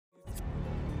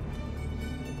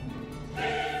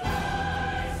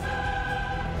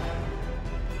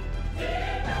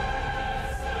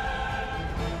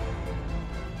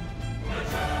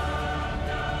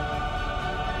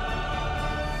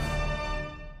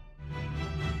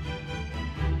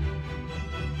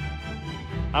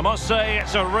I must say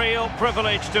it's a real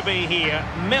privilege to be here.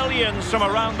 Millions from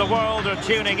around the world are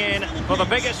tuning in for the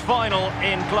biggest final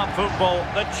in club football,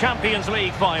 the Champions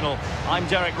League final. I'm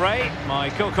Derek Ray, my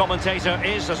co-commentator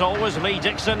is, as always, Lee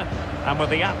Dixon, and with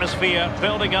the atmosphere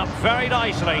building up very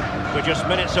nicely, we're just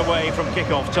minutes away from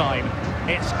kick-off time.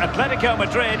 It's Atletico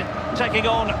Madrid taking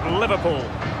on Liverpool.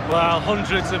 Well,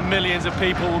 hundreds of millions of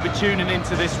people will be tuning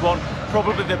into this one.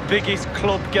 Probably the biggest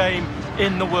club game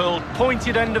in the world.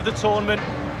 Pointed end of the tournament.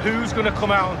 Who's going to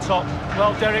come out on top?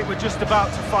 Well, Derek, we're just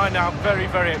about to find out. Very,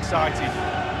 very excited.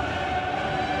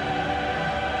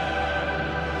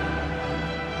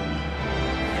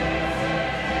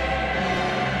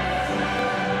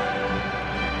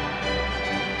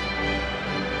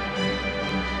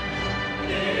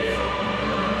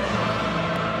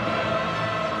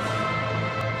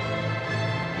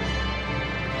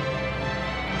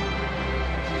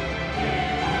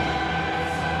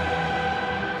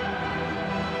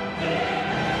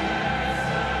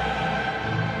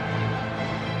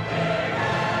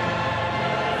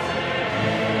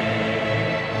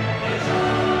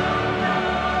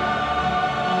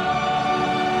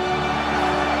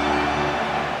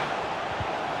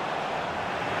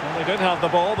 They did have the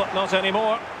ball, but not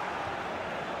anymore. And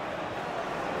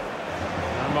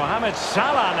Mohamed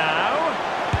Salah now.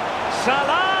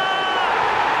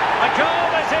 Salah! A goal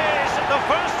it is! The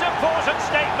first important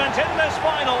statement in this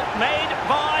final made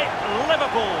by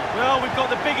Liverpool. Well, we've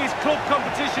got the biggest club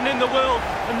competition in the world,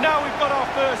 and now we've got our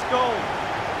first goal.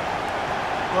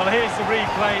 Well, here's the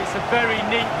replay. It's a very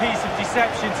neat piece of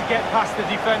deception to get past the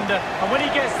defender. And when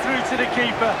he gets through to the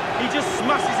keeper, he just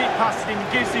smashes it past him,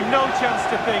 gives him no chance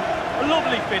to think. A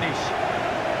lovely finish.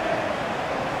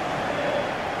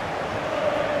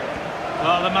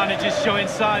 Well, the manager's showing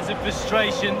signs of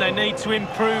frustration. They need to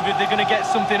improve if they're going to get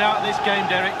something out of this game,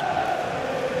 Derek.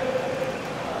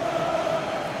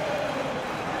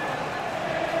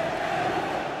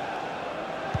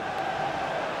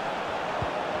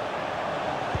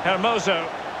 Hermoso.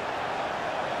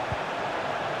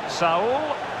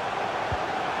 Saul.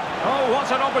 Oh, what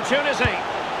an opportunity.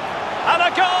 And a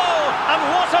goal! And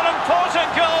what an important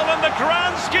goal in the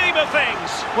grand scheme of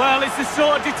things. Well, it's the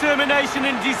sort of determination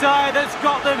and desire that's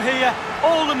got them here.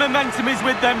 All the momentum is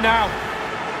with them now.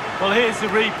 Well, here's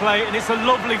the replay, and it's a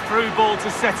lovely through ball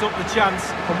to set up the chance.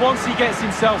 And once he gets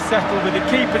himself settled with the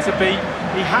keeper to beat,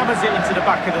 he hammers it into the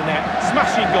back of the net.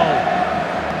 Smashing goal.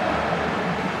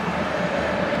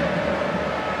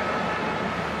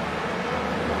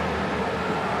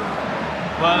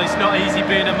 Well, it's not easy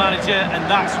being a manager, and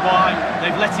that's why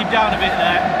they've let him down a bit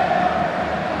there.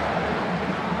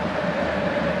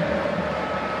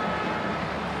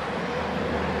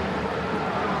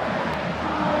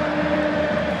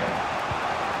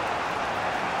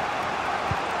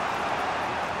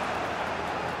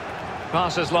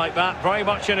 Passes like that, very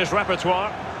much in his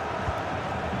repertoire.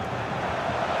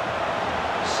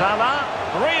 Salah,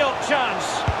 real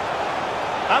chance.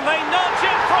 And they notch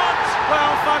in front.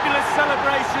 Well, fabulous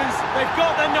celebrations. They've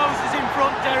got their noses in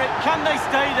front, Derek. Can they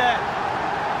stay there?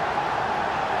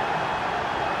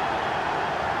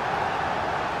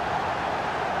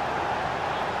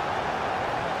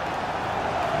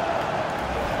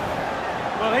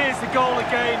 Well, here's the goal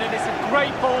again, and it's a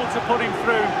great ball to put him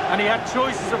through. And he had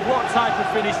choices of what type of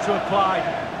finish to apply.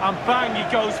 And bang, he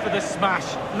goes for the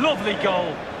smash. Lovely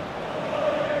goal.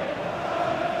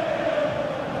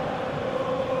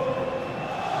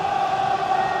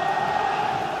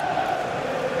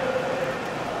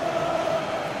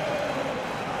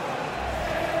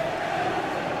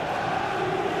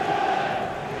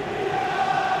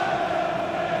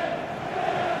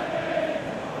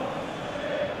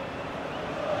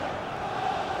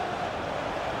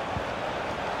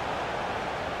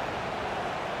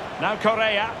 Now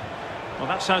Correa. Well,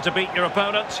 that's how to beat your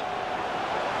opponent.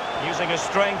 Using his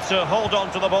strength to hold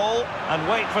on to the ball and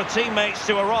wait for teammates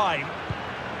to arrive.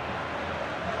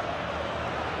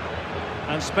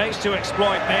 And space to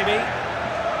exploit, maybe.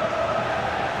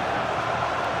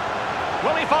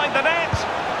 Will he find the net?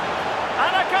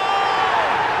 And a goal!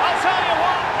 I'll tell you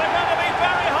what, they're going to be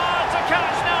very hard to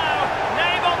catch now.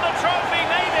 Name on the trophy,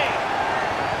 maybe.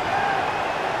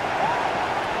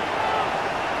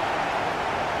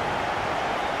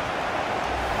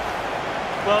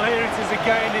 Well, here it is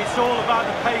again. It's all about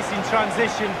the pace in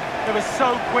transition. They were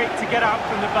so quick to get out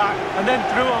from the back and then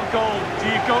through on goal. Do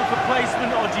you go for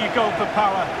placement or do you go for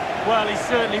power? Well, he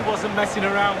certainly wasn't messing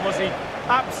around, was he?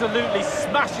 Absolutely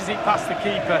smashes it past the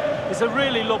keeper. It's a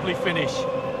really lovely finish.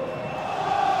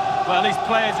 Well, his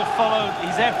players have followed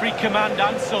his every command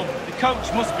and some. The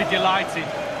coach must be delighted.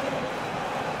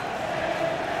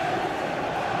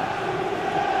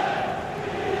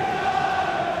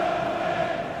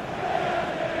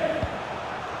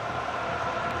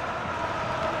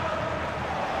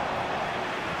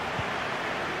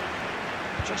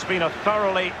 Just been a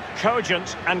thoroughly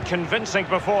cogent and convincing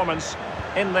performance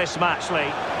in this match,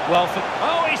 Lee. Well,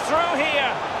 oh, he's through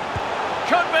here.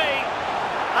 Could be.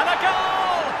 And a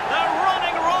goal! They're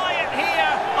running riot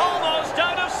here, almost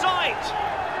out of sight.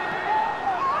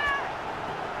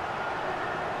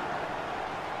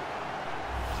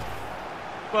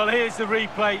 Well, here's the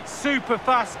replay. Super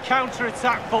fast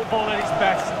counter-attack football at its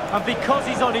best. And because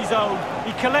he's on his own,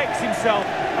 he collects himself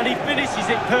and he finishes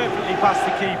it perfectly past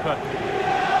the keeper.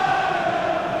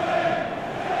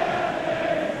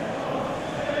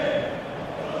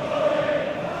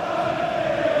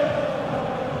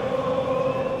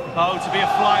 Oh, to be a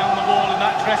fly on the wall in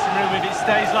that dressing room if it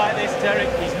stays like this, Derek.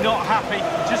 He's not happy.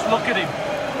 Just look at him.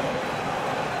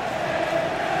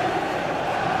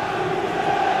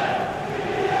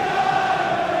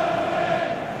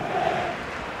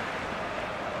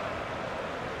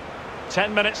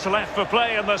 Ten minutes left for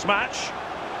play in this match.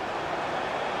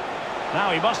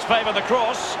 Now he must favour the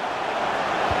cross.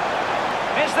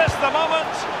 Is this the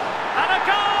moment? And a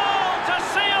goal to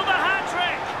seal the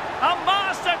hat-trick! A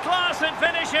masterclass in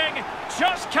finishing.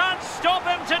 Just can't stop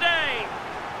him today.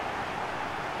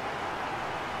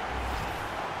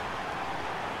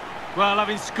 Well,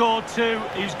 having scored two,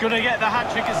 he's going to get the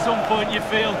hat-trick at some point, you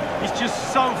feel. He's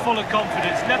just so full of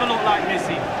confidence. Never looked like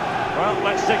missing. Well,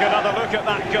 let's take another look at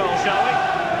that goal, shall we?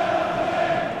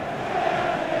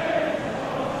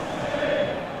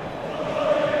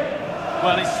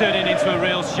 Well, it's turning into a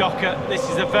real shocker. This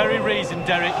is the very reason,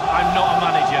 Derek, I'm not a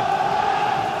manager.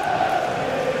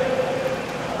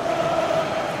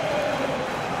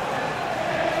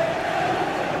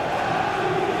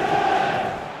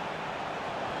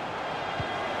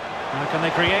 Now, can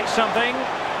they create something?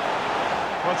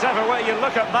 Whatever way you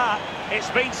look at that, it's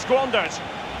been squandered.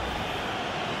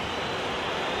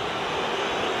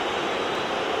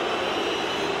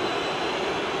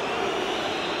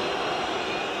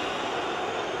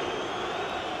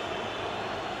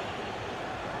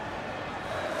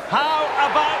 How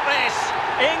about this?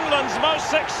 England's most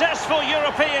successful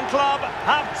European club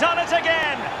have done it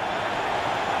again.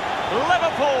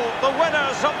 Liverpool, the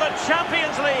winners of the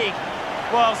Champions League.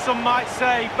 Well, some might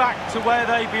say back to where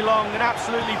they belong. An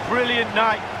absolutely brilliant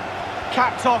night,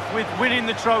 capped off with winning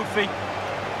the trophy.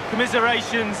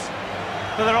 Commiserations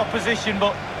for their opposition,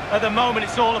 but at the moment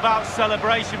it's all about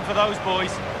celebration for those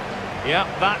boys. Yeah,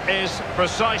 that is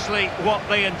precisely what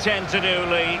they intend to do,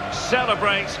 Lee.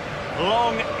 Celebrate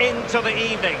long into the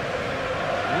evening.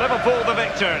 Liverpool the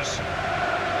victors.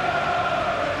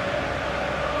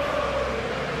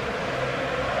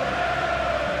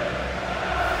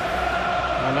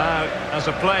 And now, as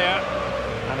a player,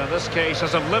 and in this case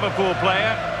as a Liverpool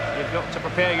player, you've got to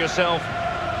prepare yourself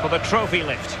for the trophy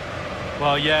lift.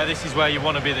 Well, yeah, this is where you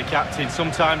want to be the captain.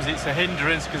 Sometimes it's a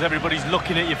hindrance because everybody's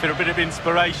looking at you for a bit of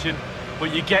inspiration,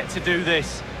 but you get to do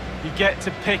this. You get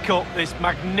to pick up this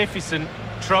magnificent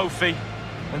trophy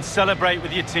and celebrate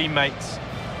with your teammates.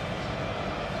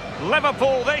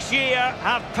 Liverpool this year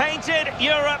have painted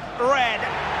Europe red.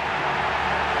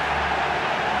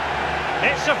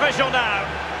 It's official now.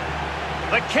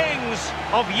 The kings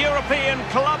of European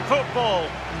club football,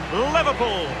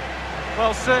 Liverpool.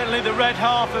 Well, certainly the red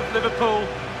half of Liverpool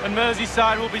and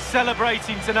Merseyside will be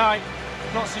celebrating tonight.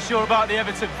 Not so sure about the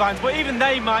Everton fans, but even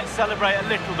they might celebrate a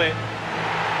little bit.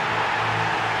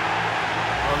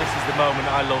 Well, this is the moment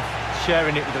I love,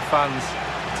 sharing it with the fans.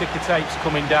 Ticker tapes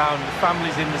coming down, the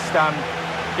families in the stand,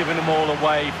 giving them all a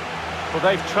wave. Well,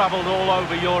 they've travelled all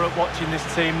over Europe watching this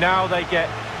team. Now they get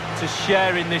to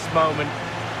share in this moment.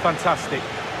 Fantastic.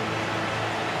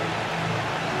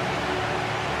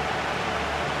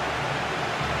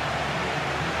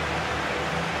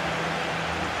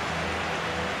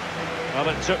 Well,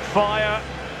 it took fire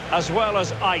as well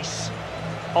as ice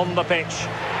on the pitch.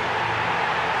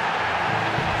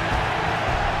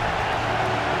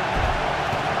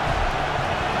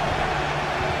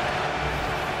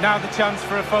 Now the chance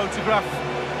for a photograph.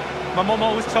 My mum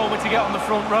always told me to get on the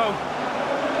front row.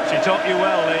 She taught you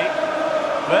well, Lee.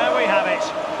 There we have it.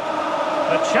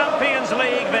 The Champions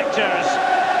League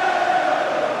victors.